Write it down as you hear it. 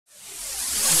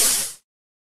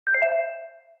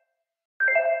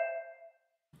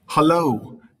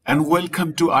Hello and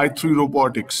welcome to i3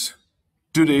 Robotics.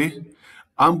 Today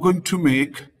I'm going to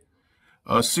make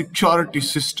a security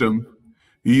system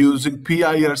using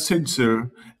PIR sensor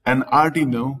and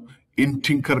Arduino in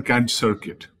Tinkercad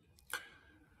circuit.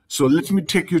 So let me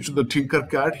take you to the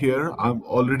Tinkercad here. I'm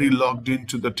already logged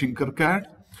into the Tinkercad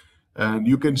and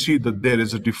you can see that there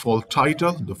is a default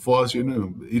title. The first,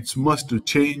 it's must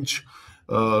change.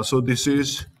 So this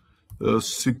is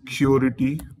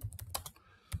security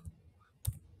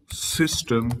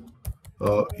system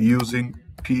using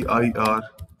PIR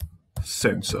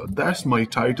sensor. That's my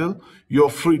title. You're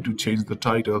free to change the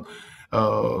title.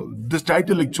 This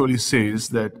title actually says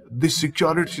that this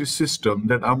security system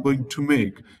that I'm going to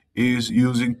make is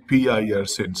using PIR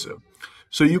sensor.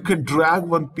 So you can drag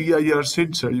one PIR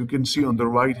sensor, you can see on the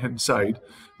right hand side.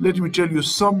 Let me tell you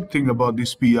something about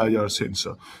this PIR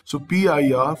sensor. So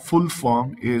PIR full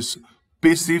form is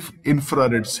passive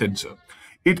infrared sensor.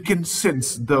 It can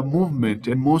sense the movement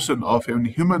and motion of a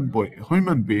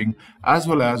human being as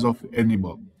well as of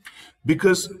animal.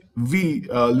 Because we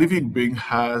living being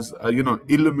has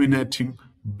illuminating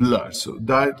blood, so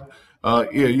that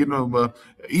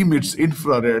emits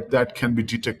infrared that can be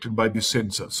detected by the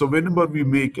sensor. So whenever we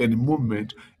make any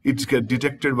movement, it gets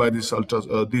detected by this PIR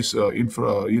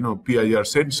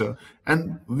sensor,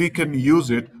 and we can use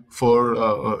it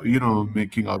for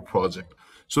making our project.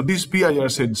 So this PIR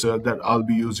sensor that I'll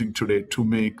be using today to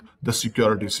make the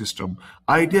security system.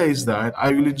 Idea is that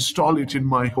I will install it in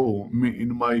my home,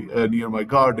 in my near my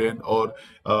garden, or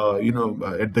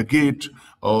at the gate,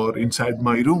 or inside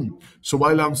my room. So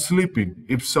while I'm sleeping,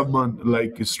 if someone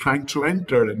is trying to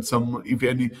enter and if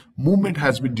any movement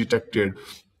has been detected,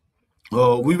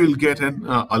 we will get an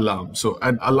alarm. So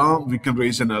an alarm, we can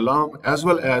raise an alarm, as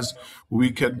well as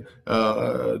we can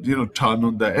turn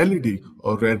on the LED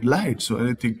or red light, so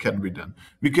anything can be done.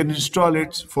 We can install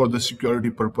it for the security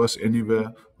purpose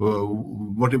anywhere,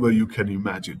 whatever you can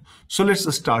imagine. So let's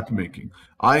start making.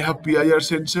 I have PIR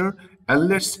sensor, and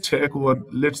let's take one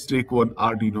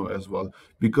Arduino as well,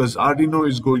 because Arduino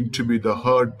is going to be the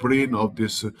heart brain of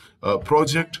this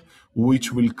project,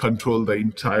 which will control the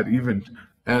entire event.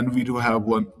 And we do have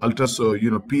one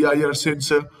PIR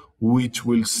sensor, which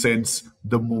will sense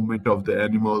the movement of the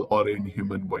animal or any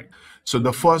human being. So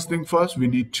the first thing first, we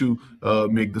need to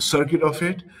make the circuit of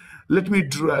it. Let me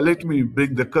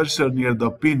bring the cursor near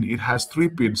the pin. It has 3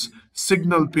 pins: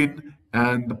 signal pin,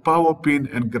 and the power pin,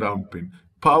 and ground pin.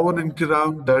 Power and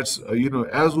ground, that's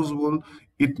as usual,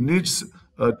 it needs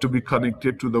to be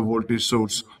connected to the voltage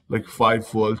source, like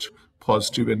 5 volts,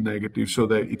 positive and negative, so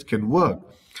that it can work.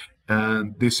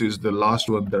 And this is the last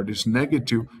one, that is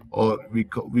negative, or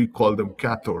we call them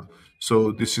cathode.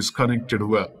 So this is connected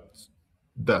well.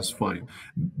 That's fine.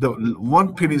 The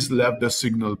one pin is left, the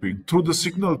signal pin. Through the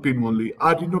signal pin only,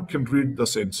 Arduino can read the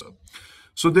sensor.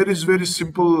 So there is very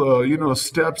simple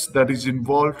steps that is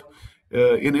involved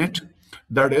in it.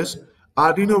 That is,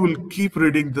 Arduino will keep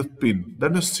reading the pin,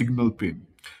 that is signal pin.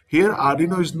 Here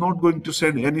Arduino is not going to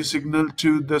send any signal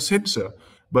to the sensor,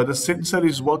 but the sensor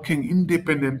is working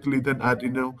independently than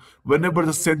Arduino. Whenever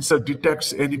the sensor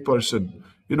detects any person,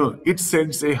 it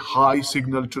sends a high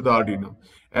signal to the Arduino.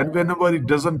 And whenever it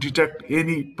doesn't detect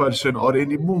any person or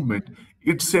any movement,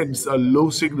 it sends a low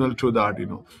signal to the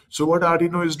Arduino. So what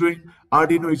Arduino is doing?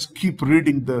 Arduino is keep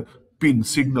reading the pin,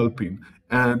 signal pin,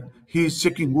 and he is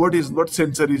checking what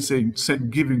sensor is saying,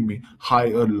 giving me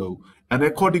high or low. And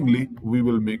accordingly, we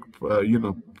will make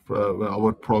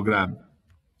our program.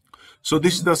 So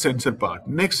this is the sensor part.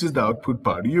 Next is the output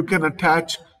part. You can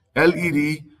attach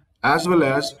LED, as well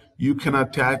as you can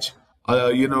attach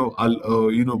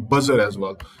buzzer as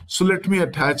well. So let me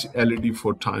attach LED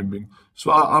for timing.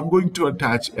 So I'm going to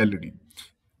attach LED.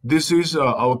 This is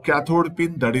our cathode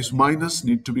pin, that is minus,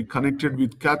 need to be connected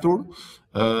with cathode.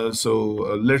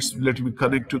 Let me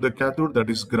connect to the cathode, that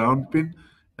is ground pin.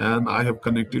 And I have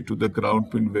connected to the ground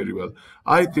pin very well.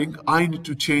 I think I need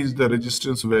to change the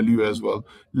resistance value as well.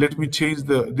 Let me change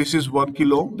this is 1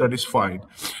 kilo, that is fine.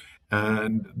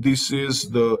 And this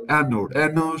is the anode.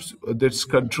 Anode, that's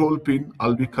control pin.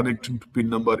 I'll be connecting to pin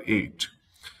number 8.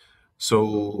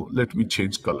 So let me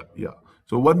change color. Yeah.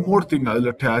 So one more thing I'll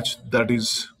attach, that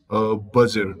is a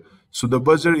buzzer. So the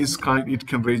buzzer is it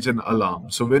can raise an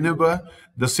alarm. So whenever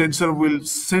the sensor will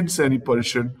sense any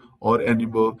person or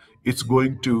animal, it's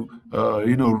going to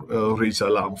raise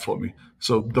alarm for me.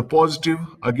 So the positive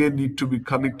again need to be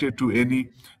connected to any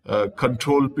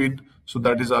control pin. So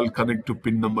that is, I'll connect to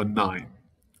pin number 9.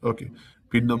 Okay,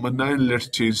 pin number 9. Let's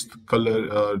change the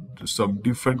color, some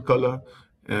different color,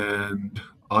 and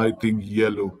I think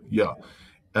yellow. Yeah,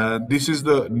 and this is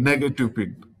the negative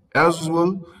pin. As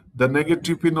well, The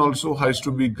negative pin also has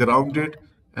to be grounded,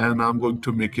 and I'm going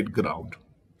to make it ground.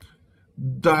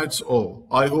 That's all.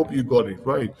 I hope you got it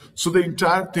right. So the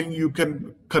entire thing, you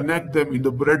can connect them in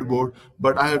the breadboard,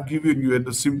 but I have given you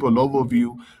a simple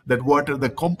overview that what are the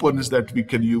components that we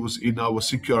can use in our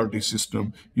security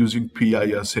system using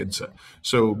PIR sensor.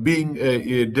 So being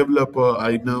a developer,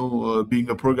 I know, being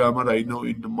a programmer, I know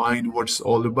in the mind what's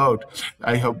all about.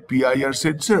 I have PIR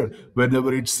sensor.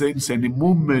 Whenever it senses any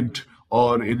movement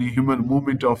or any human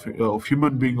movement of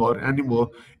human being or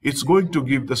animal, it's going to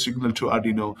give the signal to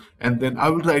Arduino. And then I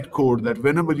will write code that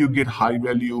whenever you get high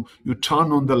value, you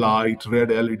turn on the light, red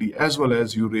LED, as well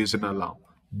as you raise an alarm.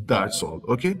 That's all,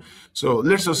 okay? So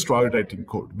let's just try writing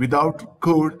code. Without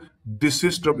code, this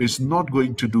system is not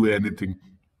going to do anything.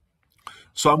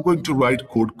 So I'm going to write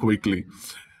code quickly.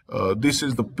 This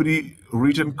is the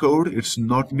pre-written code. It's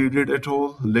not needed at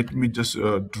all. Let me just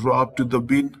drop to the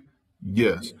bin.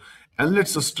 Yes. And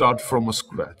let's just start from a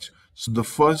scratch. So the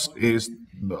first is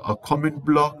a comment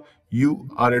block. You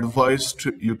are advised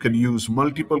you can use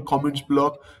multiple comments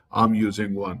block. I'm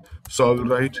using one. So I will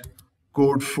write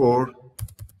code for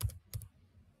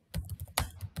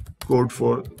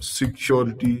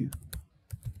security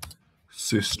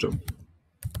system.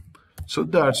 So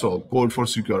that's all, code for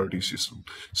security system.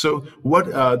 So what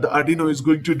the Arduino is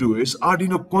going to do is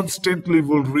Arduino constantly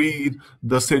will read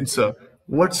the sensor.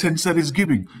 What sensor is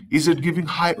giving? Is it giving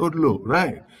high or low,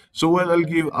 right? So what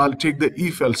I'll take the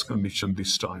if else condition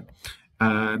this time.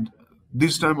 And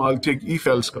this time I'll take if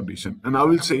else condition. And I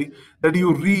will say that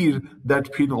you read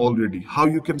that pin already. How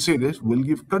you can say this? We'll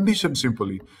give condition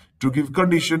simply. To give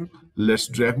condition, let's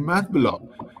drag math block.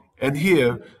 And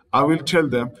here I will tell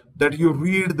them that you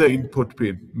read the input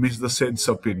pin, means the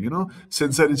sensor pin,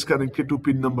 sensor is connected to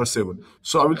pin number 7.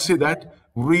 So I will say that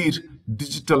read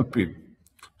digital pin.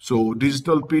 So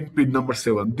digital pin number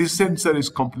 7. This sensor is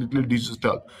completely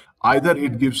digital. Either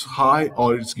it gives high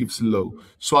or it gives low.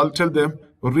 So I'll tell them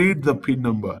read the pin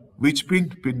number. Which pin?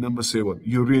 Pin number 7.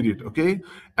 You read it, okay?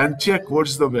 And check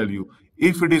what's the value.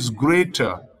 If it is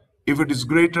greater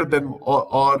than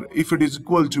or if it is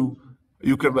equal to,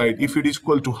 you can write if it is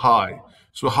equal to high.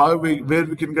 So where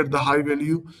we can get the high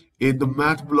value? In the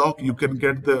math block, you can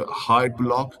get the high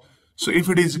block. So if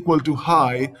it is equal to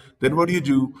high, then what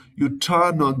do? You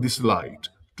turn on this light.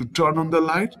 To turn on the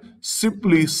light,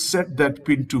 simply set that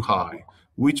pin to high.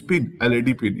 Which pin?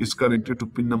 LED pin is connected to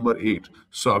pin number 8.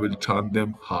 So I will turn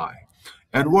them high.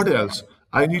 And what else?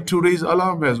 I need to raise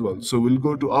alarm as well. So we'll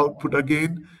go to output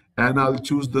again and I'll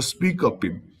choose the speaker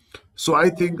pin. So I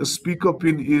think a speaker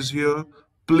pin is here,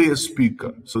 play a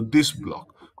speaker. So this block,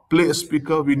 play a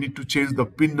speaker, we need to change the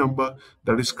pin number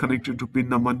that is connected to pin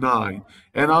number 9.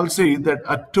 And I'll say that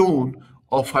a tone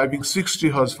of having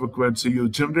 60 Hz frequency, you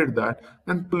generate that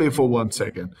and play for 1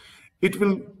 second. It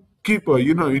will keep,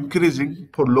 increasing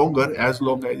for longer as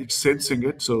long as it's sensing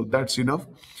it. So that's enough.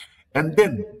 And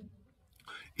then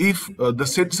if the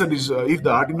sensor is, if the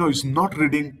Arduino is not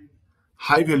reading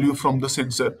high value from the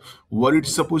sensor, what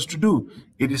it's supposed to do?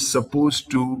 It is supposed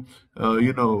to,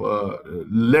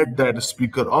 let that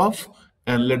speaker off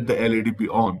and let the LED be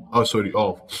on.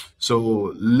 Off.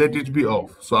 So let it be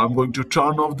off. So I'm going to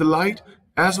turn off the light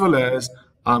as well as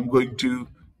I'm going to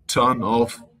turn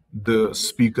off the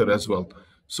speaker as well.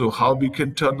 So how we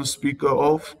can turn the speaker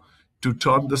off? To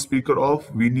turn the speaker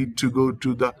off, we need to go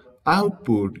to the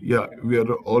output. Yeah, we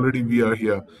are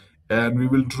here. And we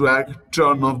will drag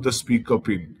turn off the speaker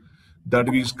pin that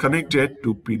is connected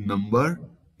to pin number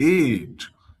 8.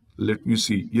 Let me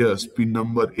see. Yes, pin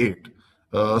number 8.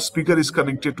 Speaker is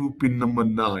connected to pin number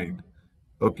 9.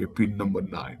 Okay, pin number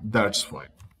 9. That's fine.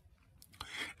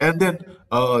 And then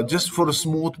just for a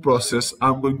smooth process,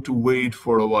 I'm going to wait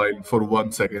for a while, for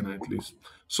 1 second at least.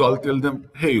 So I'll tell them,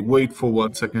 hey, wait for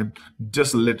 1 second.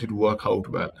 Just let it work out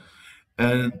well.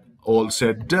 And all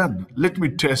said, done. Let me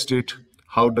test it.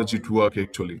 How does it work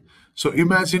actually? So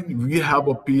imagine we have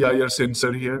a PIR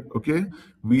sensor here, okay?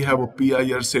 We have a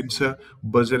PIR sensor,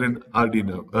 buzzer and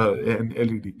Arduino, and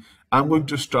LED. I'm going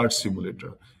to start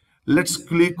simulator. Let's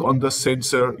click on the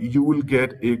sensor. You will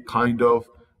get a kind of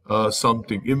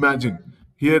something. Imagine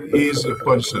here is a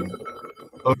person.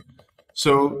 Okay.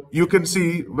 So you can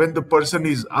see when the person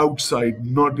is outside,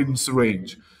 not in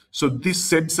range. So this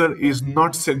sensor is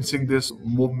not sensing this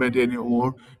movement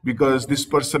anymore because this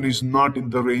person is not in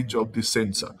the range of the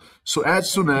sensor. So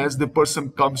as soon as the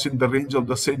person comes in the range of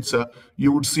the sensor,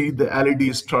 you would see the LED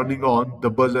is turning on, the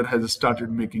buzzer has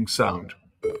started making sound.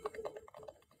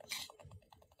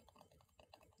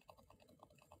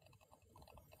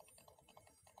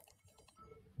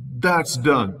 That's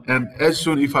done. And as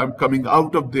soon if I'm coming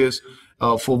out of this,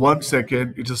 for 1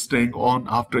 second, it is staying on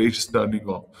after it's turning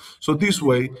off. So this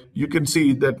way, you can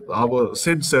see that our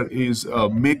sensor is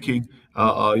making,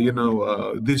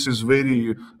 this is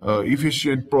very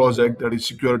efficient project, that is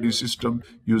security system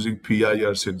using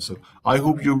PIR sensor. I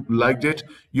hope you liked it.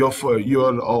 You're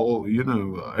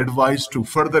advised to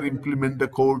further implement the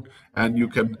code, and you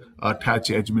can attach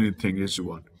as many things as you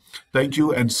want. Thank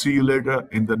you, and see you later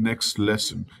in the next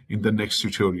lesson, in the next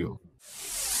tutorial.